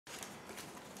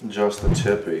Just the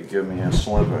tippy. Give me a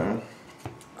sliver.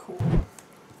 Cool.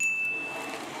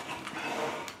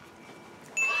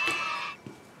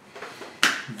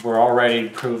 We're already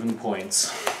proving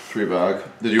points. 3 back.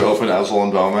 Did you open Ezel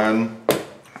and Bowman?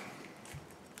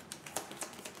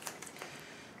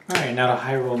 Alright, now to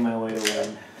high roll my way to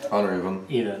win. On or even?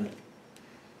 Even.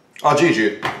 Oh,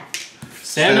 GG.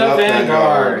 Stand up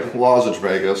Vanguard. Lozage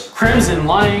Vegas. Crimson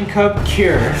Lion Cup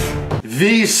Kyrph.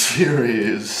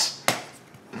 V-Series.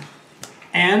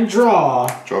 And draw.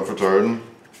 Draw for turn.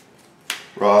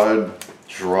 Ride.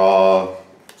 Draw.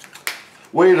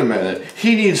 Wait a minute.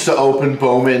 He needs to open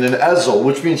Bowman and Ezel,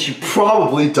 which means he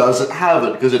probably doesn't have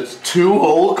it because it's 2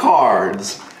 whole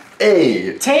cards.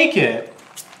 Take it.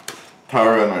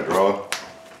 Power and I draw.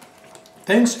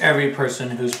 Thanks every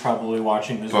person who's probably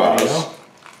watching this video.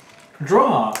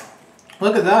 Draw.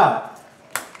 Look at that.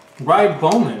 Ride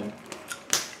Bowman.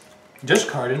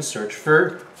 Discard and search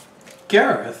for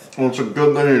Gareth. Well, it's a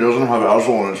good thing he doesn't have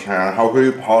Ezel in his hand. How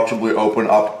could he possibly open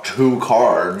up 2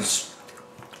 cards?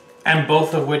 And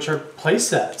both of which are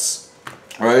playsets.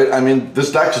 Right? I mean,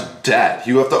 this deck's dead.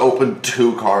 You have to open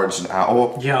 2 cards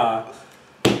now. Yeah.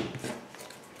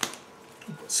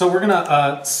 So we're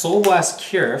gonna Soul Blast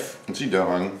Kyrph. What's he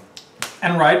doing?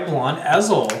 And ride Blonde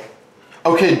Ezel.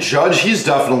 Okay, Judge, he's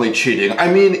definitely cheating. I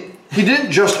mean, he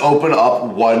didn't just open up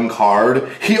 1 card.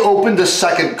 He opened a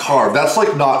 2nd card. That's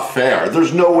like not fair.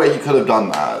 There's no way he could have done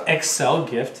that. Excel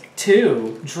Gift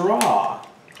 2. Draw.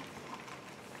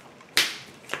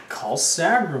 Call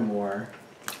Sagramore.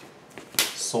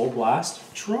 Soul Blast.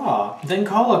 Draw. Then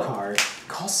call a card.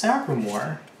 Call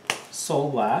Sagramore.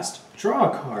 Soul Blast.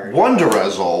 Draw a card. Wonder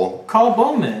Ezel. Call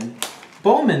Bowman.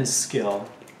 Bowman's skill.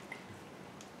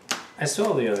 I still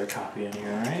have the other copy in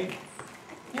here, right?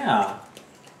 Yeah.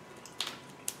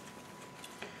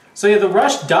 So yeah, the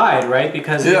rush died, right?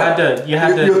 Because you had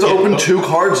to open 2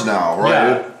 cards now,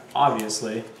 right? Yeah,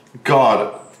 obviously.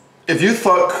 God, if you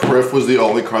thought Kyrph was the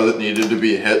only card that needed to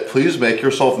be hit, please make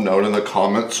yourself known in the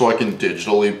comments so I can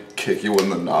digitally kick you in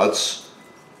the nuts.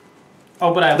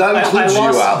 Oh, but I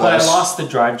lost the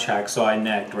drive check, so I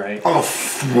negged, right?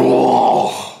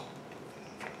 Oh.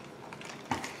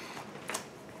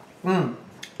 And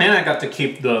I got to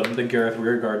keep the Gareth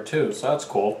rearguard too, so that's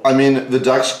cool. I mean, the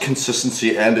deck's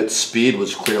consistency and its speed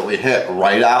was clearly hit.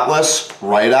 Right, Atlas?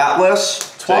 Right,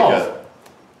 Atlas? 12. Take it.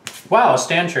 Wow,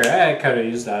 stand chair. I could have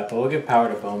used that, but we'll give power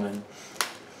to Bowman.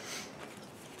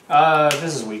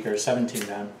 This is weaker. 17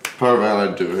 van. Power van,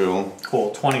 I do heal. Cool.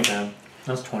 20 van.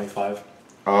 That's 25.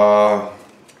 Guard.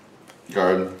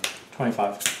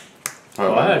 25. Power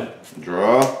Go van. ahead.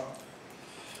 Draw.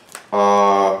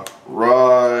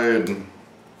 Ride.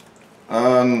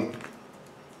 And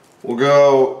we'll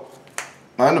go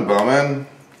 9 to Bowman.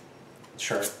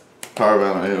 Sure. Power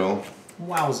van, I heal.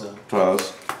 Wowza.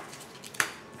 Pass.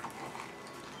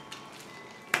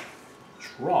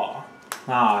 Draw.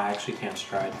 Ah, I actually can't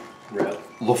stride. Rip.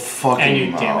 The fucking And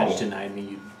you mouth. damage denied me,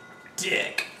 you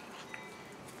dick.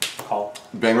 Call.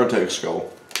 Vanguard takes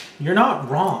skill. You're not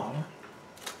wrong,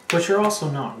 but you're also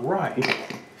not right.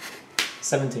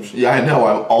 17. Yeah, I know,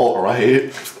 I'm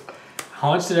alt-right.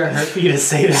 How much did it hurt for you to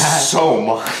say that? So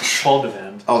much. 12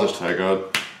 defend. I'll just take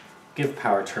it. Give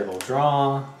power turtle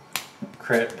draw.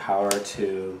 Crit power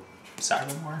to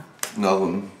Sagramore.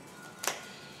 Nothing.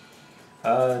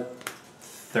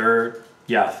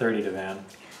 30 to van.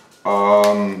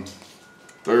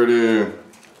 30.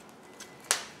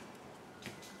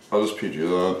 I'll just PG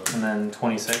that. And then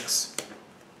 26.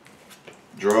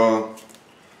 Draw.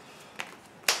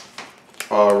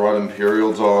 Run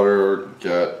Imperial Daughter,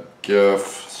 get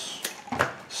gifts.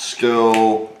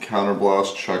 Skill,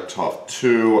 counterblast, check top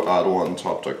 2, add 1,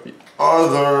 top deck the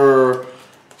other.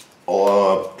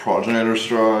 Progenitor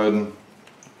Stride.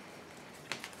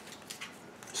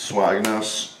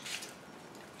 Swagness.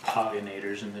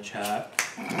 Pogonators in the chat.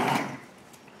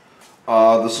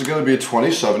 This is going to be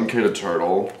 27k to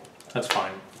Turtle. That's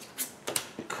fine.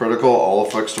 Critical, all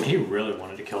effects to... He really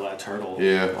wanted to kill that turtle.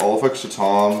 Yeah, all effects to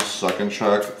Tom, 2nd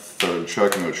check, 3rd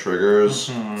check, no triggers.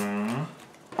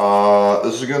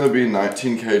 This is going to be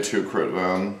 19k to crit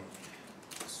van.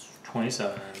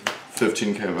 27.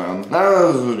 15k van.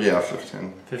 Yeah,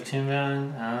 15. 15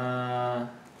 van? I'll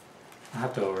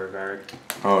have to overguard.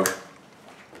 Oh.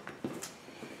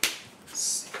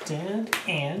 Stand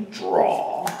and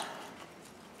draw.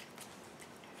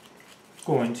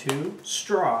 Going to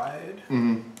stride.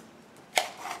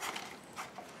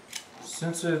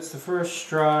 Since it's the first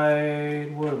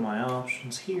stride, what are my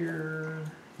options here?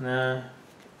 Nah,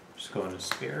 just going to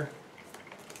spear.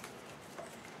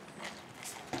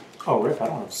 Oh, rip, I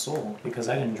don't have soul because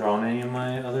I didn't draw on any of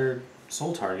my other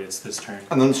soul targets this turn.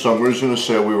 And then somebody's gonna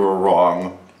say we were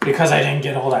wrong. Because I didn't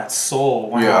get all that soul.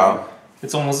 Wow. Yeah.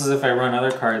 It's almost as if I run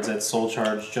other cards that soul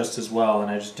charge just as well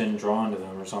and I just didn't draw into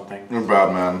them or something. You're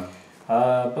bad, man.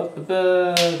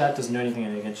 That doesn't do anything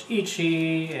against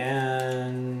Ichi,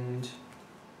 and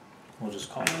we'll just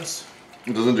call this.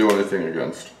 It doesn't do anything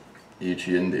against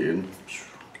Ichi, indeed.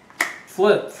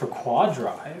 Flip for quad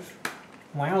drive.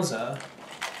 Wowza.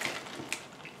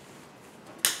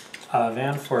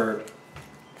 Van for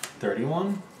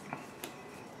 31.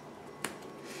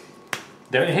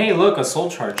 There, hey, look, a soul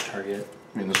charge target.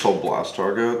 I mean, the soul blast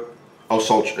target? Oh,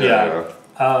 soul charge. Yeah.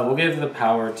 We'll give the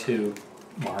power to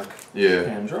Mark. Yeah.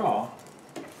 And draw.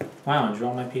 Wow, and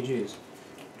draw my PGs.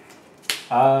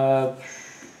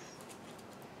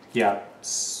 Yeah.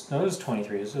 No, this is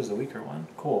 23. This is a weaker one.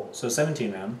 Cool. So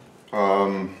 17, man.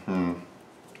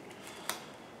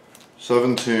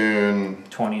 17.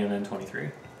 20 and then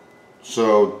 23.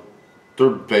 So they're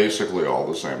basically all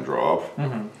the same drop.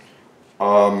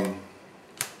 Mm-hmm.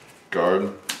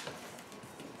 Guard.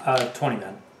 20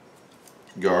 then.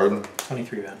 Guard.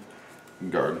 23 then.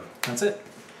 Guard. That's it.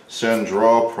 Send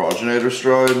draw Progenitor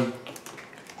Stride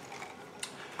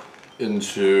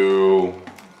into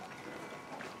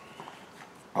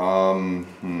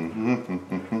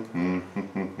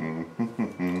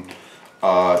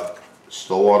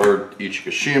Stillwater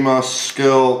Ichikashima,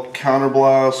 skill,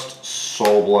 counterblast,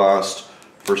 soul blast,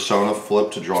 persona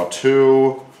flip to draw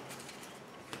 2,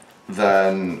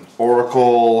 then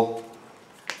Oracle.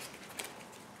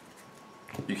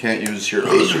 You can't use your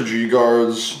Ace or G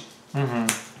guards.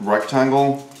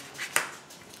 Rectangle,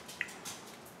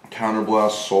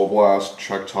 counterblast, soul blast,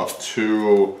 check top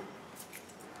 2,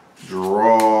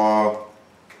 draw,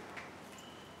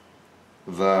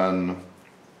 then,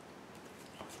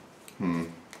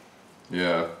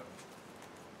 yeah,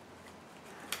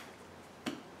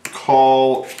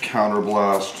 call,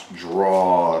 counterblast,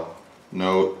 draw,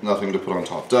 no, nothing to put on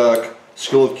top deck,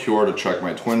 skill of cure to check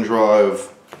my twin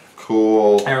drive.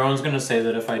 Cool. Everyone's going to say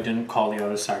that if I didn't call the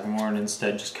other Sagamore and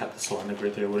instead just kept the soul in the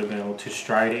grid, they would have been able to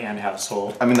stride and have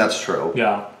soul. I mean, that's true.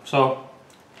 Yeah, so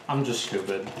I'm just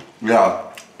stupid.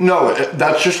 Yeah. No,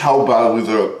 that's just how badly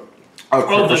the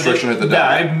restriction at the deck.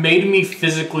 Yeah, it made me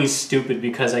physically stupid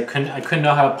because I couldn't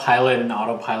know how to pilot an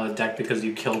autopilot deck because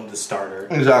you killed the starter.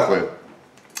 Exactly.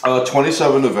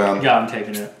 27 to Van. Yeah, I'm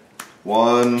taking it.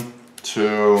 1,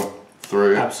 2,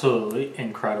 3. Absolutely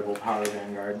incredible power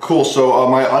Vanguard. Cool, so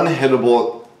my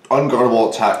unguardable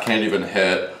attack can't even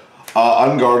hit.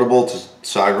 Unguardable to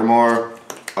Sagramore,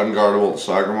 unguardable to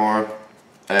Sagramore,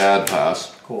 and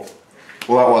pass. Cool.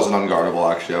 Well, that wasn't unguardable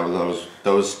actually.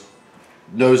 That was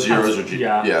no zeros or G.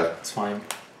 Yeah, it's fine.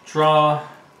 Draw.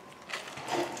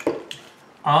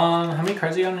 How many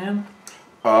cards do you got in hand?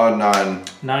 9.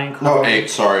 9 cards. No, 8.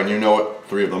 Sorry, and you know what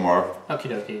 3 of them are. Okie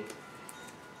dokie.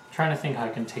 Trying to think how I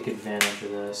can take advantage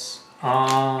of this.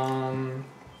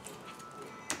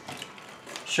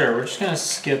 Sure, we're just gonna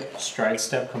skip stride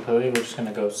step completely. We're just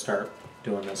gonna go start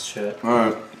doing this shit.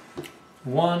 Alright.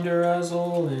 Wonder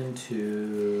Ezel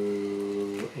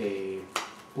into a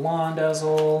blonde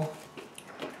Ezel.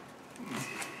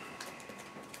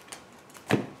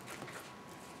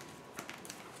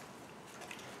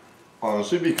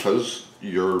 Honestly, because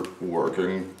you're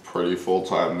working pretty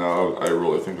full-time now, I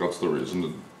really think that's the reason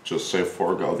to just say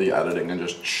forego the editing and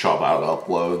just shove out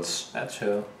uploads. That's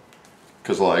true.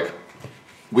 Because, like,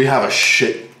 we have a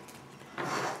shit...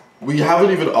 We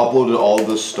haven't even uploaded all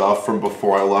this stuff from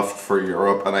before I left for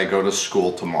Europe and I go to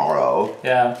school tomorrow.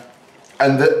 Yeah.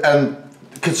 And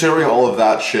considering all of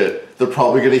that shit, they're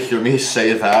probably going to hear me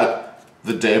say that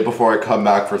the day before I come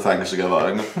back for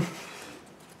Thanksgiving.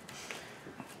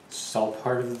 It's all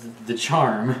part of the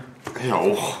charm.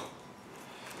 Ew.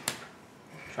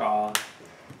 Draw.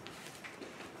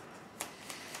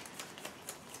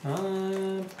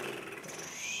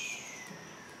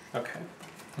 Okay.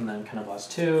 And then kind of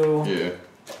lost 2. Yeah.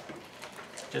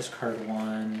 Discard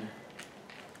 1.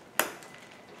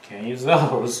 Can't use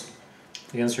those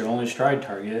against your only stride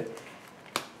target.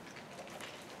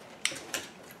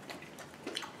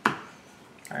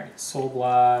 Alright, Soul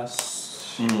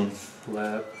Blast.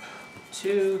 Flip.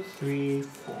 2, 3,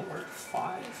 4,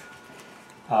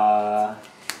 5.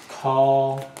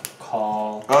 Call.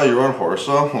 Oh, you run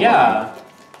Horsa? Yeah.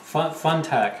 Fun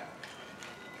tech.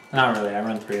 Not really, I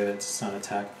run 3 of it, it's not a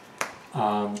tech.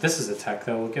 This is a tech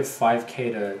though, we'll give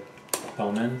 5k to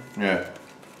Bowman. Yeah.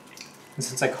 And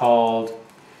since I called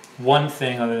one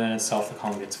thing other than itself, the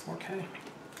column gets 4k.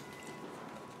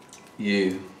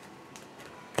 Yeah.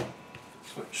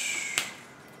 Switch.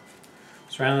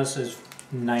 So around this is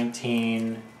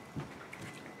 19.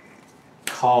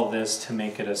 call this to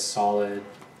make it a solid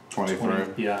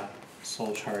 23. Yeah.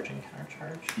 Soul charge and counter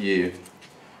charge. Yeah.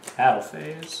 Battle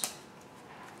phase.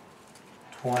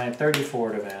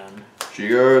 34 to Van.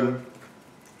 G-Guard.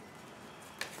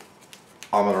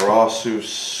 Amaterasu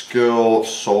skill,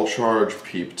 soul charge,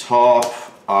 peep top.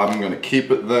 I'm gonna keep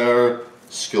it there.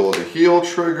 Skill of the heal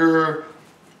trigger.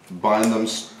 Bind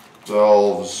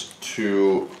themselves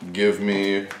to give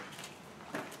me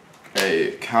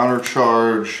a counter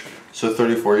charge. So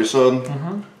 34 you said?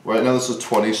 Mm-hmm. Right now this is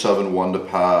 27, 1 to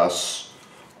pass.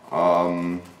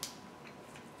 Yeah,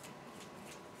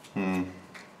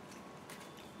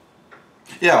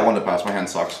 1 to pass. My hand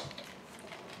sucks.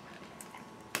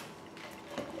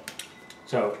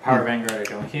 So, Power Vanguard, I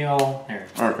don't heal. Here.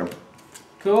 Okay.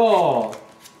 Cool.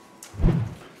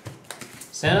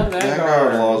 Stand up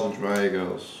Vanguard, Vanguard. Lozenge,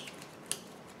 Magos.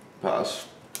 Pass.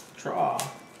 Draw.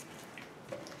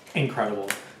 Incredible.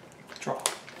 Draw.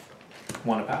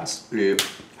 1 to pass. Yeah.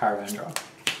 Power Van draw.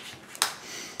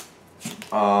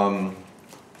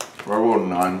 Rebel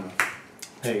 9.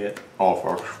 Take it.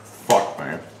 Oh, fuck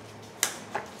me.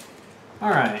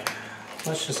 Alright.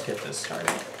 Let's just get this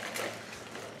started.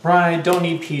 Right, don't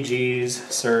need PGs.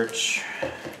 Search.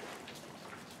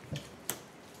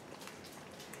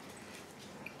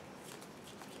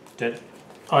 Oh,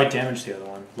 I damaged the other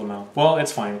one. Lamel. Well,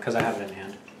 it's fine because I have it in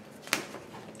hand.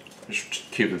 Just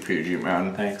keep it PG,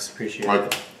 man. Thanks, appreciate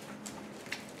Like, it.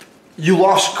 you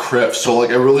lost Kyrph, so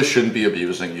like I really shouldn't be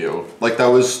abusing you. Like that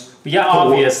was. Yeah,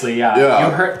 obviously, yeah. Yeah.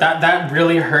 You hurt that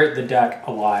really hurt the deck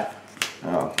a lot.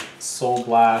 Yeah. Soul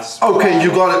Blast. Okay, you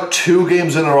got it 2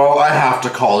 games in a row. I have to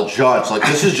call a judge. Like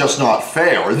this is just not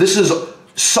fair. This is.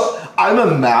 I'm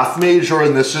a math major,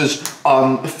 and this is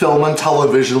film and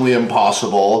televisionally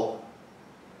impossible.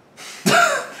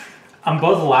 I'm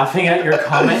both laughing at your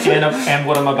comment and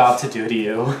what I'm about to do to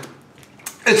you.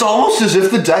 It's almost as if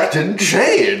the deck didn't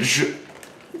change.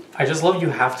 I just love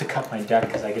you have to cut my deck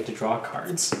because I get to draw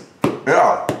cards.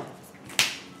 Yeah.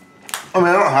 I mean,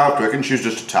 I don't have to. I can choose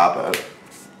just to tap it.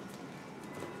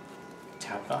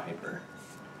 Tap the hyper.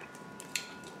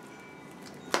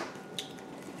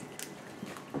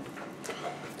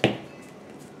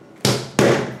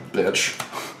 Bitch.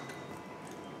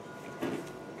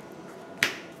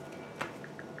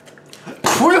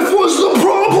 Kyrph was the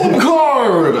problem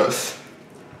card!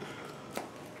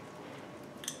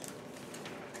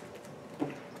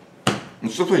 I'm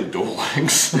still playing Duel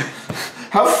Links.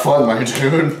 Have fun, my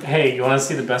dude. Hey, you want to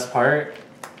see the best part?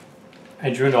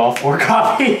 I drew into all 4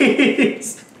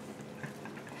 copies.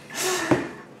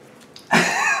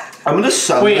 I'm gonna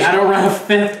send Wait, this. I don't run a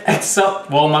 5th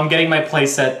except... Well, I'm getting my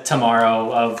playset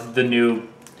tomorrow of the new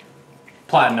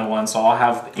Platinum one, so I'll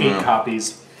have 8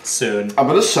 copies soon. I'm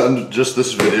gonna send just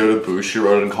this video to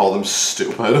Bushiroad and call them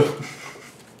stupid.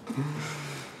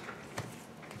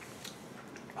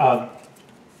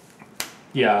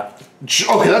 Yeah.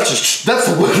 Okay, that's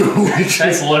literally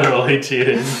That's literally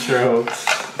cheating, true.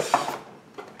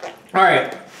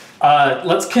 Alright,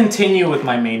 let's continue with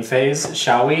my main phase,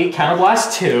 shall we?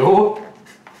 Counterblast 2.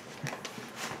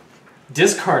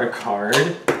 Discard a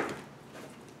card.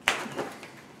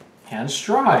 And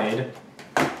Stride.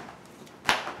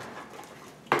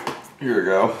 Here we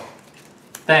go.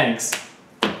 Thanks.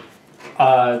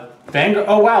 Vanguard.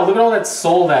 Oh wow, look at all that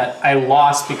soul that I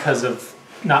lost because of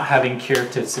not having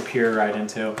Kyrph to Superior Ride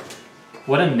into.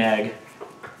 What a neg.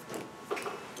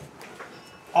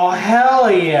 Oh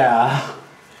hell yeah!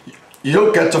 You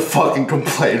don't get to fucking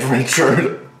complain,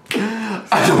 Richard.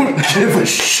 I don't give a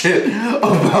shit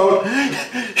about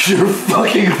your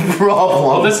fucking problem.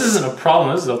 Well, this isn't a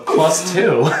problem, this is a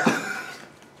 +2.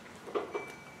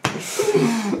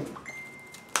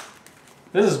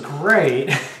 This is great.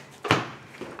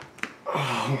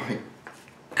 Oh my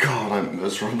god, I'm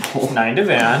miserable. 9 to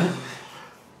Van.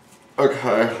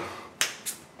 Okay.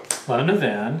 11 to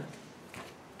Van.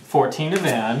 14 to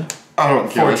Van. I don't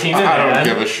give 14 a to I don't Van.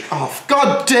 give a shit. Oh,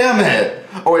 god damn it!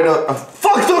 Oh wait, no.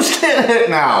 Fuck, those can't hit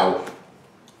now!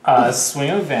 Swing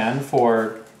of Van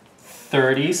for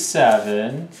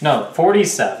 37. No,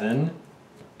 47.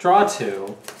 Draw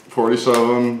 2.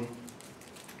 47.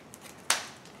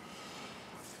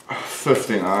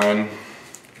 59.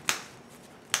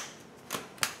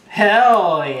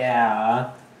 Hell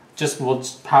yeah! We'll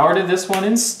just power to this one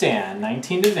and stand.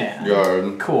 19 to Van.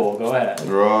 Guard. Cool, go ahead.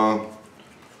 Draw.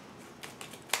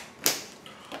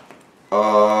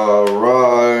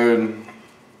 Ride.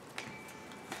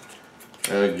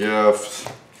 A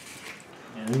gift.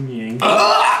 And yank.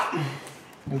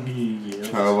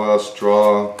 Yes. Last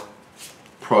draw.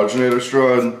 Progenitor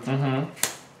Stride.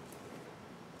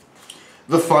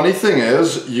 The funny thing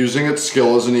is, using its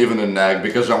skill isn't even a neg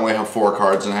because I only have 4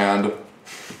 cards in hand.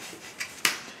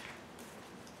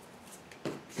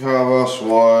 Canvas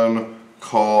 1,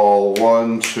 call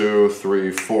 1, 2,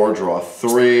 3, 4, draw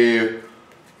 3.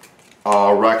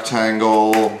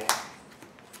 Rectangle.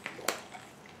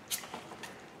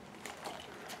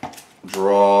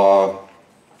 Draw.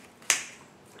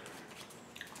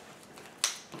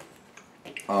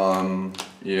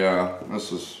 Yeah,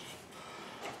 this is...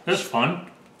 This is fun.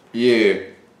 Yeah.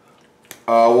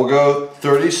 We'll go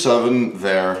 37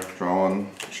 there, draw 1.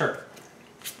 Sure.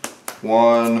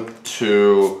 1,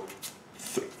 2,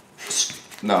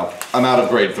 no, I'm out of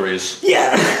grade 3s.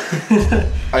 Yeah!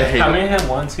 I hate How many have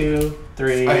 1, 2,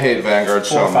 3, I hate Vanguard 4,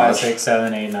 so 5, much. 6,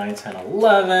 7, 8, 9, 10,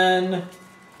 11.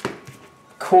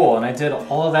 Cool, and I did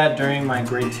all of that during my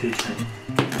grade 2 turn.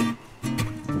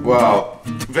 Wow.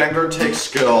 Vanguard takes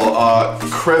skill.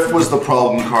 Kyrph was the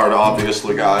problem card,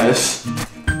 obviously, guys.